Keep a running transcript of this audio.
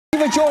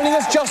Thank you for joining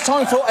us. Just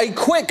time for a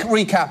quick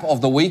recap of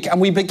the week,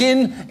 and we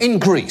begin in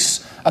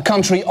Greece, a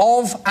country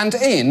of and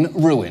in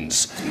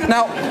ruins.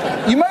 Now,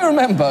 you may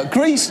remember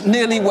Greece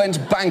nearly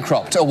went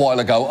bankrupt a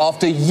while ago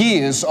after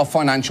years of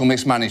financial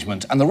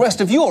mismanagement, and the rest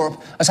of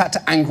Europe has had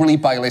to angrily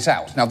bail it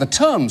out. Now, the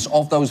terms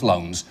of those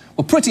loans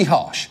were pretty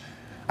harsh,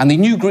 and the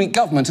new Greek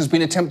government has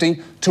been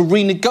attempting to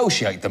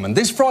renegotiate them, and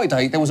this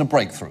Friday there was a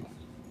breakthrough.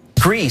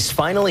 Greece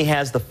finally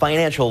has the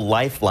financial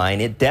lifeline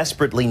it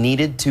desperately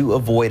needed to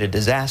avoid a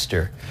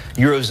disaster.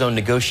 Eurozone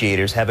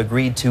negotiators have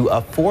agreed to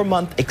a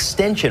 4-month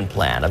extension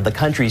plan of the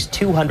country's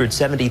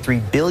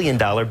 $273 billion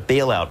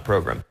bailout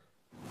program.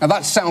 Now,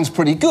 that sounds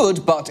pretty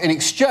good, but in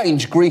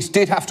exchange, Greece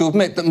did have to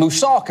admit that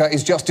moussaka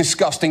is just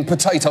disgusting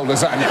potato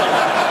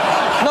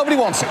lasagna. Nobody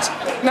wants it.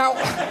 Now,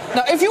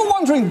 if you're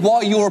wondering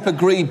why Europe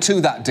agreed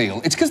to that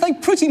deal, it's because they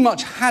pretty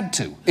much had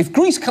to. If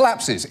Greece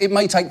collapses, it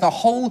may take the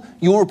whole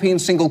European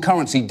single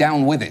currency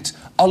down with it.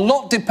 A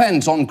lot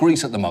depends on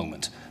Greece at the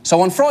moment.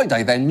 So on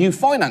Friday, their new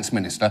finance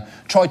minister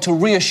tried to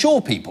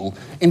reassure people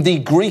in the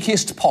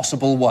Greekest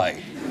possible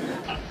way.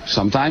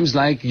 Sometimes,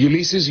 like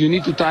Ulysses, you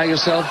need to tie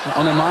yourself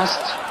on a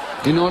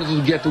mast in order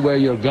to get to where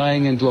you're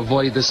going and to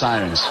avoid the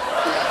sirens.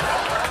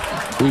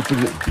 We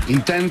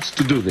intend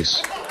to do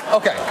this.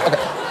 OK.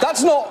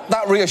 That's not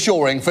that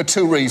reassuring for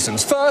two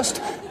reasons.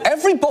 First,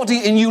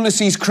 everybody in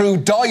Ulysses' crew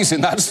dies in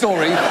that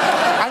story,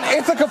 and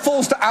Ithaca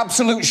falls to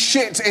absolute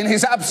shit in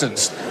his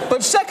absence.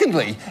 But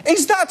secondly,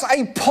 is that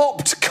a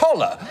popped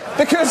collar?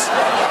 Because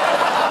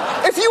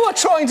if you are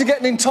trying to get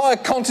an entire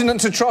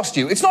continent to trust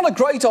you, it's not a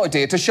great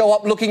idea to show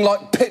up looking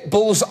like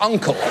Pitbull's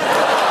uncle.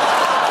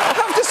 I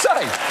have to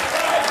say,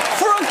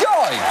 for a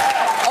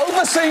guy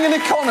overseeing an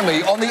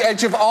economy on the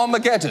edge of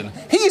Armageddon,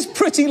 he is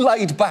pretty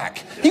laid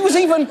back. He was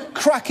even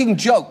cracking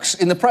jokes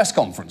in the press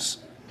conference.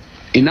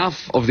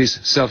 Enough of this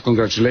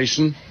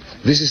self-congratulation.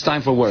 This is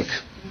time for work.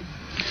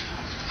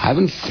 I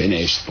haven't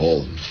finished,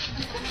 Paul.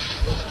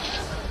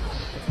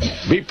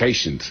 Be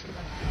patient.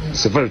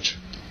 It's a virtue.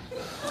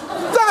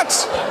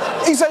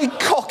 That is a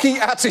cocky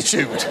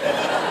attitude.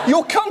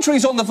 Your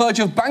country's on the verge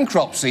of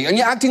bankruptcy and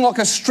you're acting like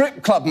a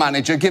strip club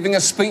manager giving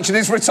a speech at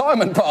his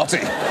retirement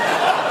party.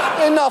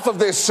 Enough of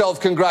this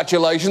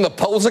self-congratulation. The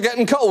polls are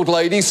getting cold,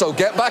 ladies, so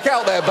get back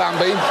out there,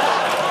 Bambi.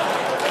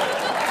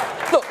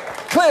 Look,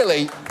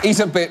 clearly, he's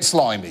a bit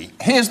slimy.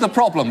 Here's the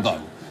problem,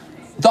 though.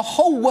 The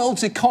whole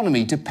world's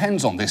economy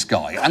depends on this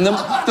guy, and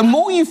the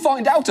more you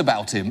find out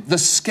about him, the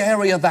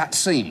scarier that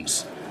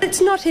seems.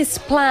 It's not his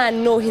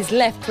plan nor his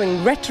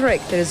left-wing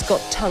rhetoric that has got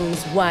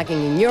tongues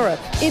wagging in Europe.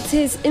 It's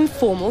his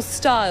informal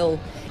style.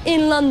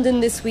 In London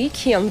this week,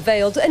 he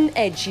unveiled an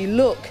edgy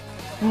look.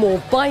 More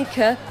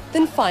biker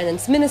than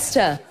finance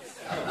minister.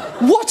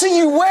 What are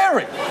you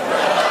wearing?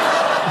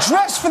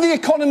 Dress for the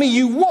economy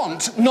you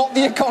want, not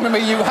the economy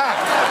you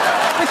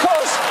have.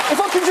 Because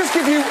if I can just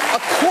give you a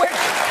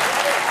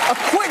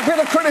quick bit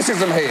of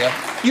criticism here,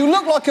 you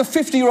look like a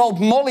 50-year-old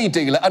Molly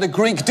dealer at a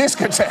Greek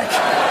discotheque.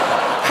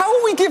 How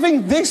are we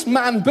giving this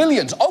man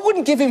billions? I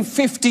wouldn't give him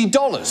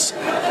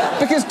 $50.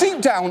 Because deep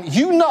down,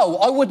 you know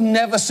I would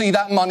never see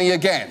that money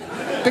again.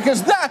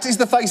 Because that is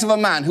the face of a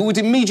man who would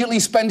immediately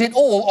spend it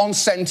all on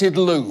scented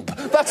lube.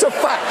 That's a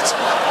fact.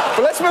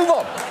 But let's move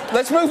on.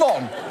 Let's move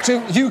on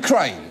to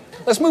Ukraine.